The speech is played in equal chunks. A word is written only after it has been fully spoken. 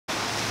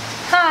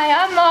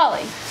Hi, I'm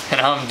Molly.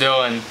 And I'm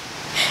Dylan.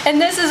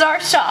 And this is our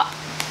shop.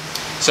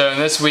 So in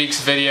this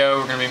week's video,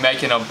 we're going to be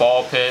making a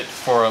ball pit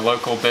for a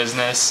local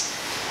business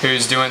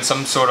who's doing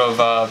some sort of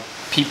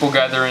people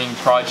gathering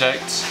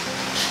project.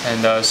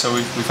 And so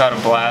we've had a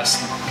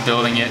blast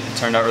building it. It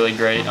turned out really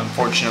great.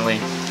 Unfortunately,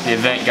 the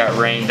event got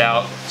rained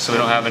out, so we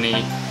don't have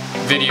any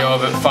video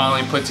of it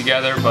finally put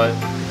together, but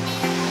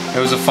it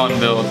was a fun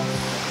build.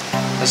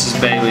 This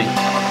is Bailey.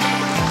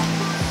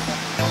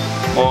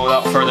 Well,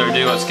 without further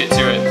ado, let's get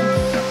to it.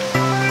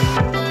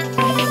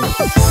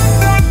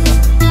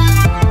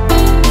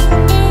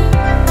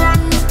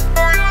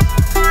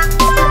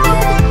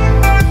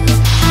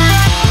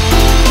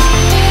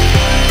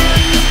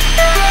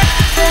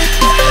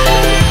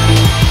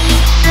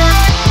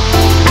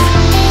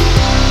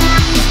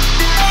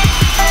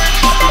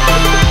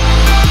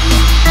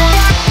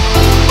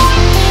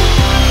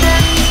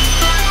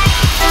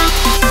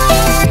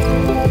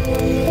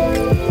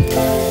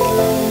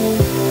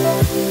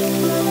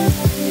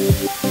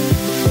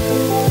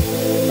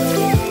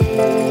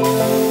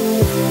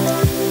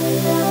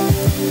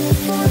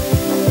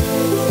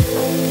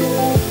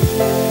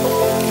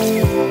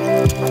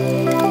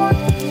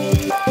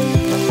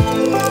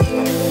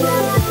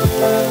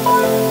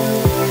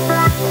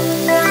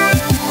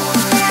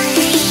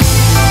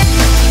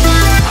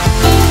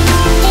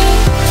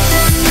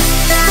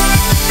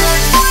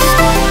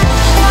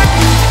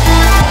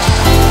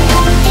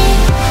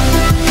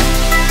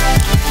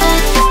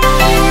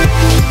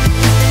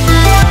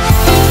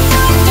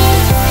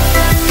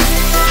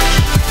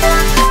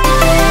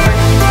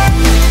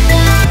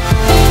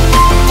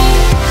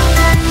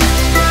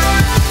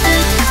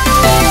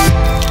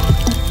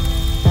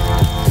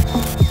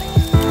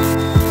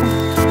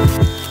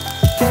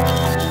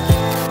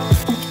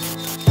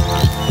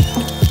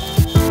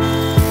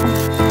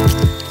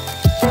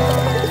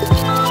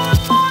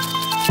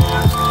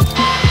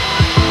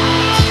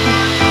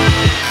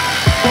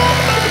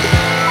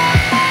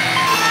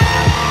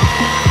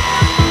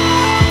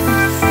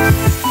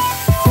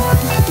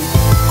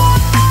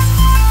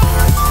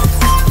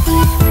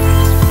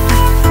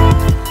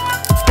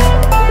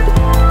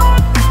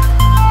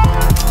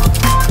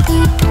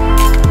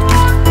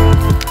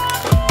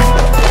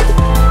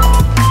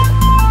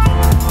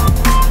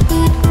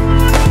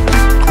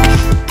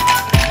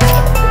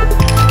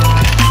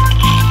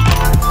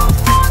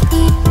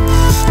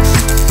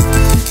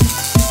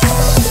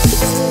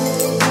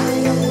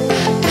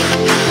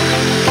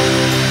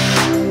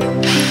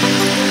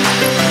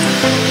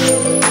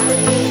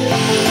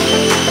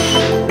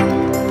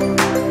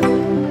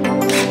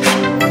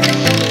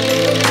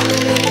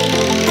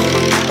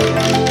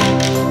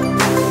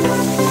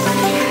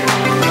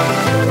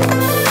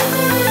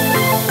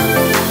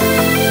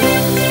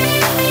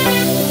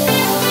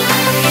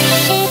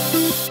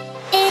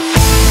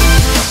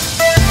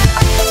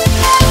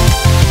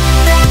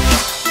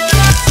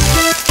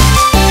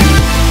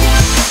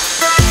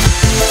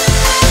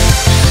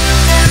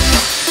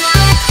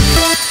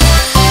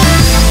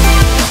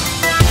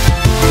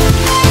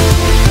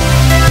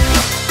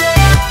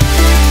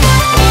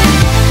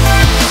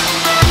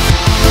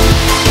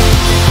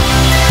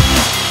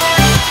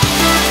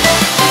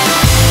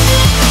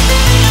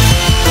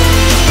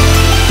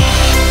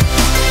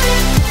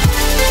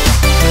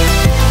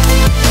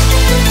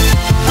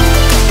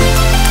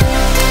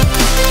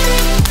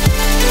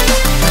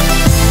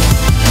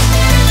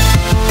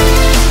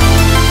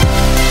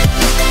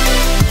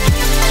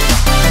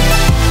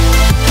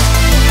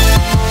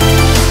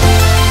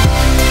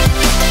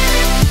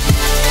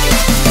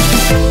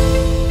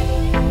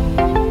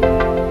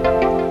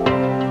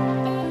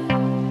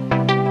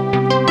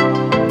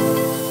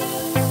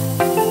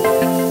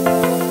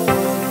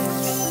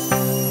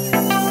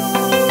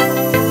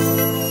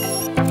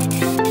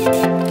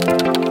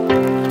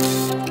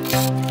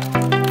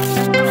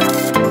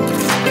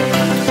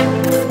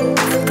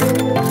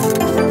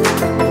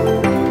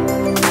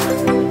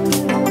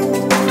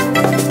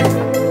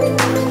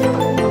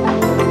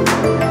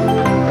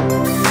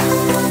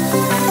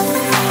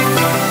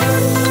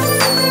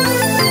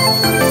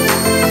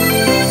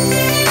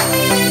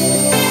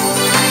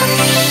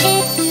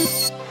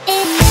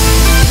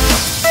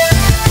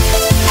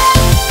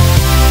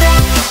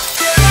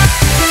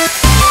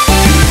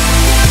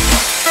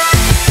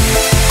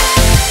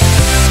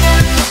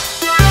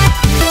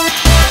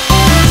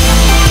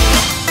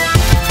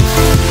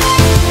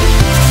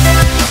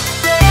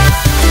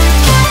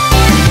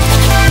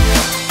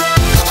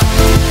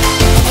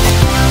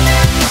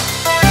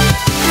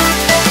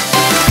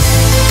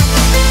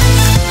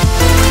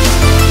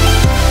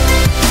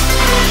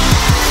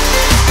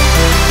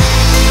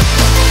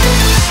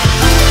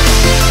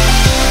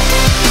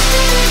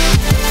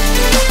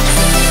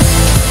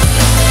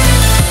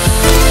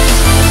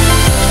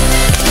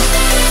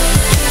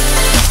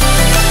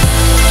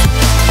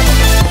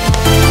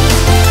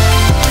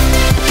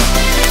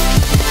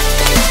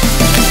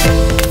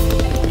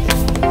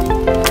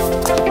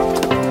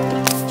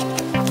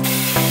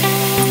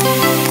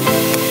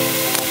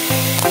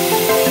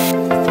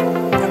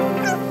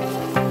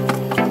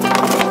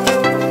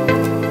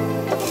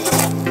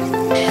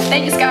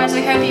 guys,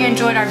 we hope you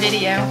enjoyed our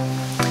video.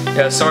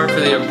 Yeah, sorry for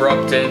the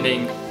abrupt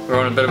ending. We're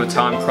on a bit of a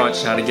time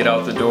crunch now to get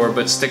out the door,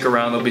 but stick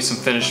around, there'll be some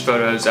finished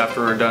photos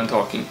after we're done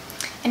talking.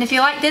 And if you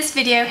like this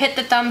video, hit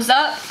the thumbs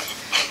up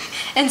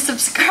and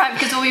subscribe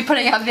because we'll be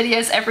putting out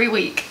videos every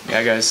week.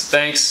 Yeah guys,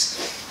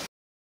 thanks.